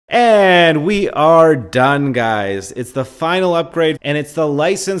And we are done, guys. It's the final upgrade, and it's the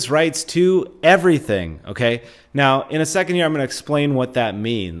license rights to everything, okay? Now, in a second here, I'm going to explain what that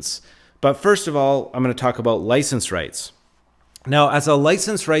means. But first of all, I'm going to talk about license rights. Now, as a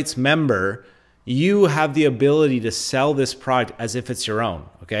license rights member, you have the ability to sell this product as if it's your own,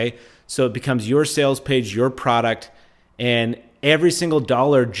 okay? So it becomes your sales page, your product, and every single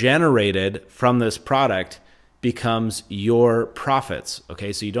dollar generated from this product becomes your profits,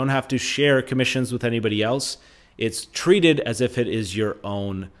 okay? So you don't have to share commissions with anybody else. It's treated as if it is your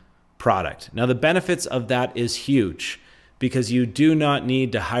own product. Now, the benefits of that is huge because you do not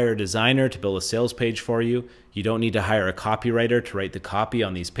need to hire a designer to build a sales page for you. You don't need to hire a copywriter to write the copy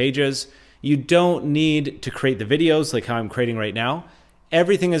on these pages. You don't need to create the videos like how I'm creating right now.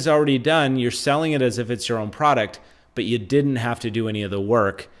 Everything is already done. You're selling it as if it's your own product, but you didn't have to do any of the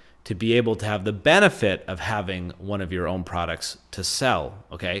work to be able to have the benefit of having one of your own products to sell,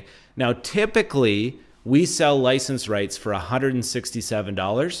 okay? Now, typically, we sell license rights for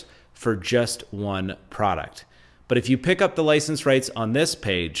 $167 for just one product. But if you pick up the license rights on this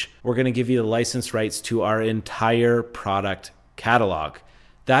page, we're gonna give you the license rights to our entire product catalog.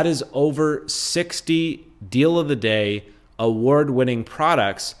 That is over 60 deal of the day, award-winning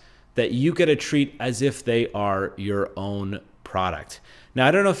products that you get to treat as if they are your own product. Now,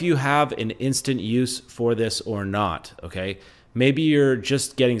 I don't know if you have an instant use for this or not, okay? Maybe you're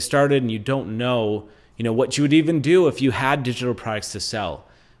just getting started and you don't know, what you would even do if you had digital products to sell.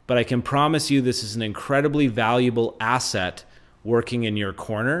 But I can promise you this is an incredibly valuable asset working in your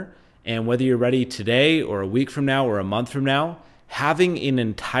corner. And whether you're ready today or a week from now or a month from now, having an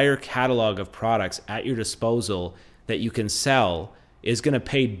entire catalog of products at your disposal that you can sell is going to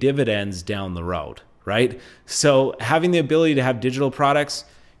pay dividends down the road, right? So having the ability to have digital products,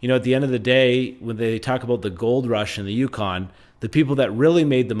 at the end of the day, when they talk about the gold rush in the Yukon, the people that really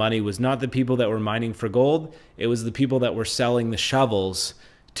made the money was not the people that were mining for gold. It was the people that were selling the shovels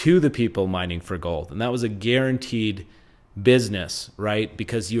to the people mining for gold. And that was a guaranteed business, right?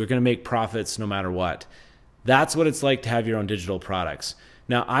 Because you were going to make profits no matter what. That's what it's like to have your own digital products.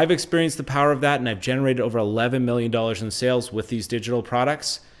 Now, I've experienced the power of that, and I've generated over $11 million in sales with these digital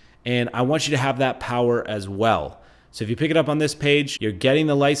products. And I want you to have that power as well. So if you pick it up on this page, you're getting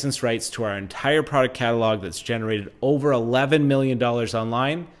the license rights to our entire product catalog that's generated over $11 million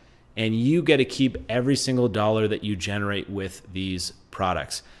online, and you get to keep every single dollar that you generate with these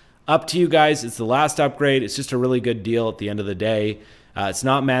products. Up to you guys. It's the last upgrade. It's just a really good deal at the end of the day. It's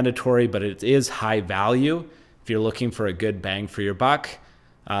not mandatory, but it is high value if you're looking for a good bang for your buck.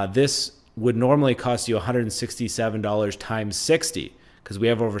 This would normally cost you $167 times 60 because we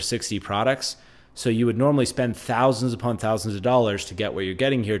have over 60 products. So you would normally spend thousands upon thousands of dollars to get what you're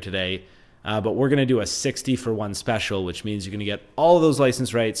getting here today. But we're going to do a 60 for one special, which means you're going to get all of those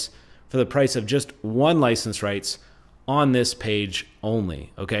license rights for the price of just one license rights on this page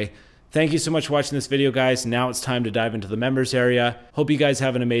only, okay? Thank you so much for watching this video, guys. Now it's time to dive into the members area. Hope you guys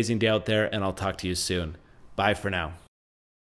have an amazing day out there, and I'll talk to you soon. Bye for now.